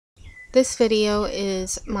This video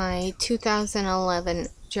is my 2011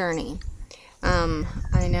 journey.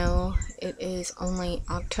 I know it is only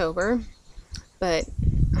October, but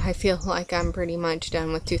I feel like I'm pretty much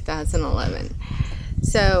done with 2011.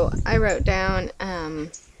 So I wrote down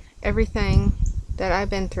everything that I've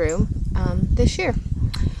been through this year.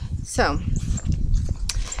 So,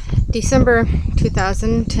 December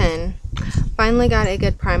 2010, finally got a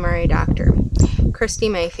good primary doctor, Christy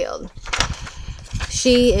Mayfield.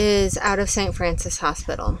 She is out of St. Francis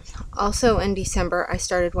Hospital. Also in December, I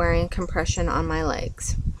started wearing compression on my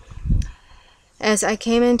legs. As I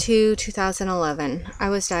came into 2011, I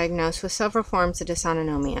was diagnosed with several forms of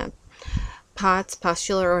dysautonomia: POTS,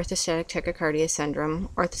 postural orthostatic tachycardia syndrome,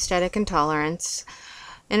 orthostatic intolerance,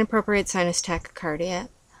 inappropriate sinus tachycardia,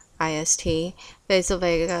 IST,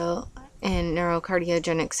 vasovagal and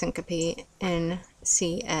neurocardiogenic syncope,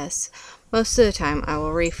 NCS. Most of the time, I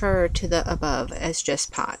will refer to the above as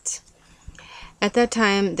just POTS. At that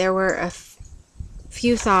time, there were a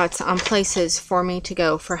few thoughts on places for me to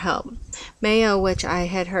go for help. Mayo, which I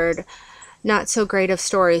had heard not so great of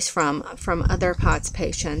stories from other POTS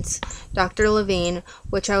patients. Dr. Levine,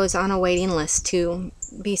 which I was on a waiting list to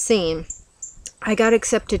be seen. I got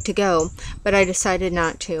accepted to go, but I decided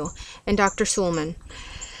not to. And Dr. Sulman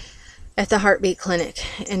at the Heartbeat Clinic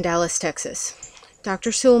in Dallas, Texas.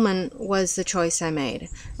 Dr. Sulman was the choice I made.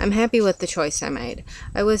 I'm happy with the choice I made.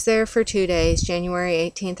 I was there for 2 days, January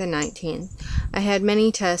 18th and 19th. I had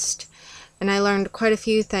many tests, and I learned quite a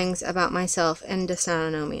few things about myself and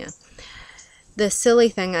dysautonomia. The silly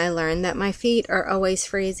thing I learned that my feet are always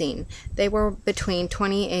freezing. They were between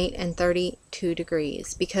 28 and 32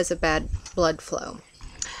 degrees because of bad blood flow.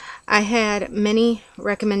 I had many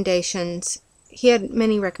recommendations. He had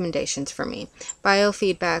many recommendations for me.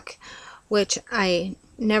 Biofeedback, which I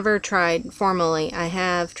never tried formally. I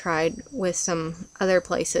have tried with some other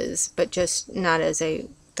places, but just not as a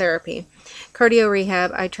therapy. Cardio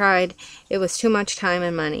rehab, I tried. It was too much time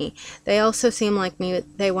and money. They also seemed like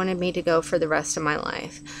they wanted me to go for the rest of my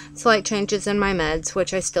life. Slight changes in my meds,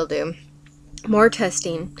 which I still do. More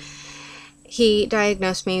testing. He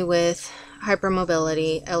diagnosed me with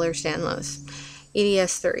hypermobility, Ehlers-Danlos,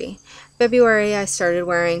 EDS-3. February, I started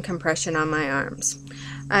wearing compression on my arms.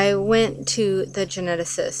 I went to the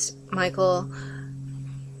geneticist, Michael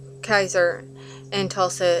Kaiser, in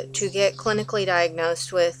Tulsa to get clinically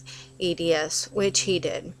diagnosed with EDS, which he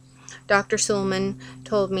did. Dr. Sulman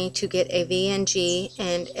told me to get a VNG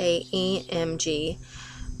and a EMG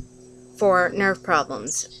for nerve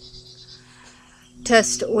problems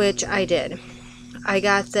test, which I did. I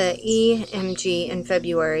got the EMG in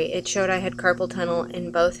February. It showed I had carpal tunnel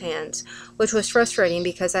in both hands, which was frustrating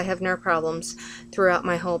because I have nerve problems throughout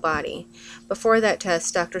my whole body. Before that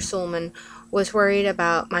test, Dr. Sulman was worried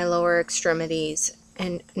about my lower extremities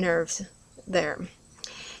and nerves there,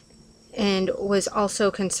 and was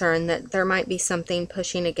also concerned that there might be something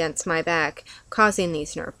pushing against my back causing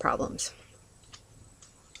these nerve problems.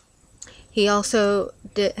 He also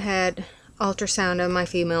had ultrasound of my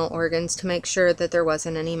female organs to make sure that there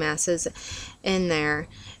wasn't any masses in there,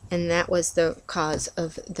 and that was the cause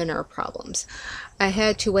of the nerve problems. I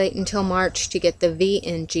had to wait until March to get the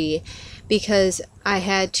VNG because I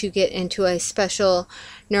had to get into a special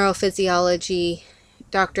neurophysiology,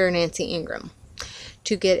 Dr. Nancy Ingram,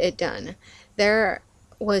 to get it done. There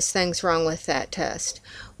was things wrong with that test,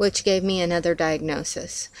 which gave me another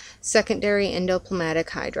diagnosis: secondary endoplasmic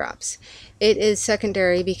hydrops. It is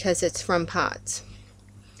secondary because it's from POTS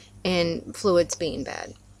and fluids being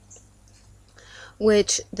bad.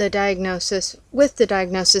 With the diagnosis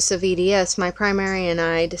of EDS, my primary and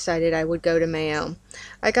I decided I would go to Mayo.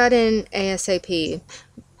 I got in ASAP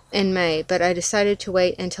in May, but I decided to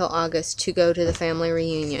wait until August to go to the family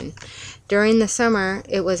reunion. During the summer,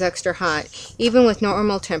 it was extra hot. Even with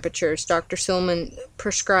normal temperatures, Dr. Sulman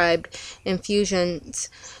prescribed infusions,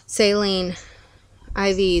 saline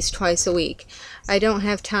IVs twice a week. I don't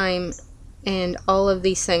have time, and all of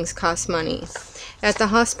these things cost money. At the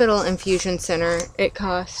hospital infusion center, it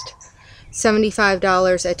cost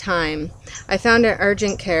 $75 a time. I found an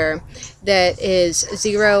urgent care that is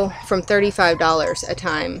 $0 from $35 a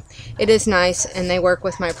time. It is nice, and they work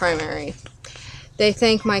with my primary. They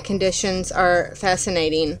think my conditions are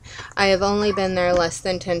fascinating. I have only been there less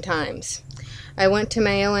than 10 times. I went to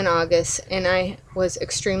Mayo in August, and I was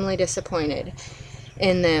extremely disappointed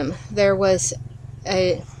in them. There was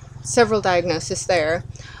several diagnoses there.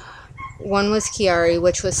 One was Chiari,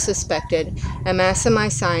 which was suspected, a mass in my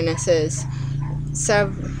sinuses,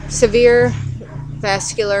 severe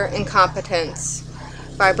vascular incompetence,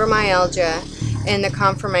 fibromyalgia, and the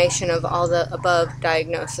confirmation of all the above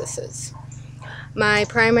diagnoses. My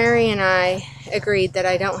primary and I agreed that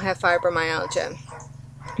I don't have fibromyalgia.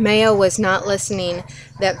 Mayo was not listening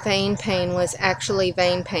that vein pain was actually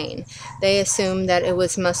vein pain. They assumed that it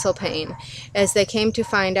was muscle pain. As they came to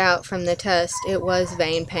find out from the test, it was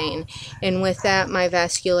vein pain, and with that, my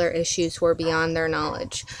vascular issues were beyond their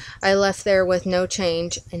knowledge. I left there with no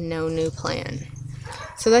change and no new plan.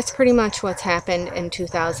 So that's pretty much what's happened in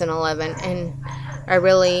 2011, and I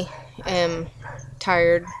really am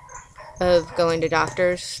tired of going to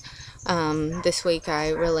doctors. This week I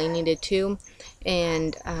really needed to,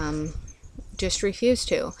 and just refused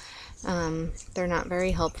to. They're not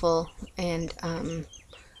very helpful, and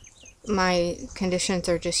my conditions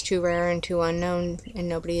are just too rare and too unknown, and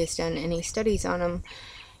nobody has done any studies on them.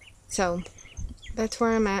 So that's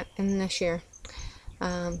where I'm at in this year.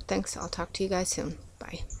 Thanks. I'll talk to you guys soon.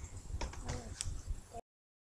 Bye.